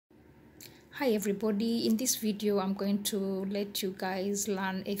Hi everybody, in this video I'm going to let you guys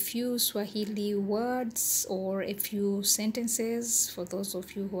learn a few Swahili words or a few sentences for those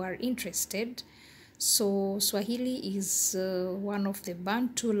of you who are interested. So Swahili is one of the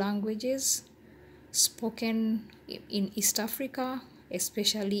Bantu languages spoken in East Africa,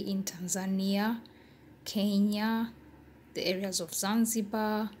 especially in Tanzania, Kenya, the areas of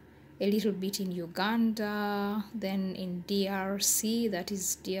Zanzibar, a little bit in Uganda, then in DRC, that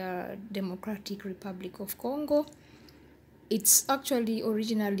is the Democratic Republic of Congo. It's actually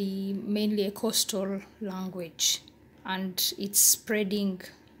originally mainly a coastal language, and it's spreading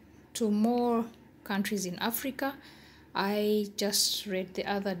to more countries in Africa. I just read the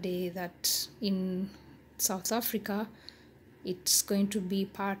other day that in South Africa, it's going to be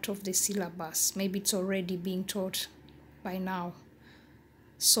part of the syllabus. Maybe it's already being taught by now.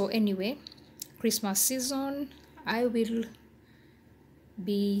 So anyway, Christmas season, I will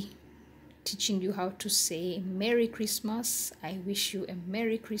be teaching you how to say Merry Christmas. I wish you a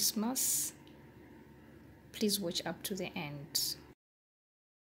Merry Christmas. Please watch up to the end.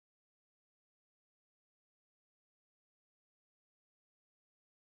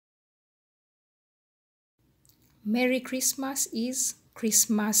 Merry Christmas is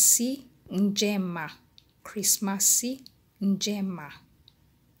Krismasi njema. Krismasi njema.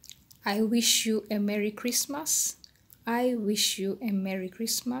 I wish you a Merry Christmas. I wish you a Merry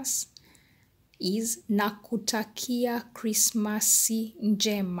Christmas is Nakutakia Krismasi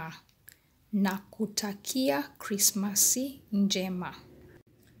njema. Nakutakia Krismasi njema.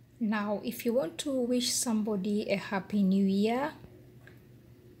 Now, if you want to wish somebody a Happy New Year,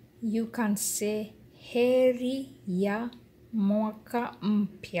 you can say Heri ya Mwaka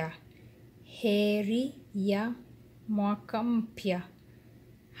mpya. Heri ya Mwaka mpya.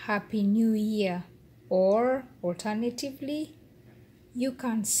 Happy New Year. Or alternatively, you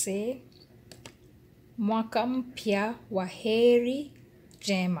can say Mwaka mpya wa heri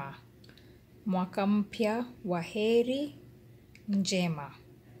njema. Mwaka mpya wa heri njema.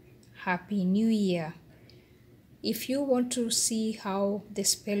 Happy New Year. If you want to see how the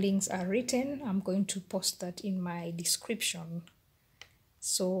spellings are written, I'm going to post that in my description.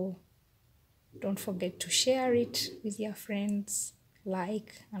 So don't forget to share it with your friends,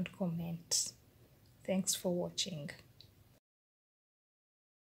 like and comment. Thanks for watching.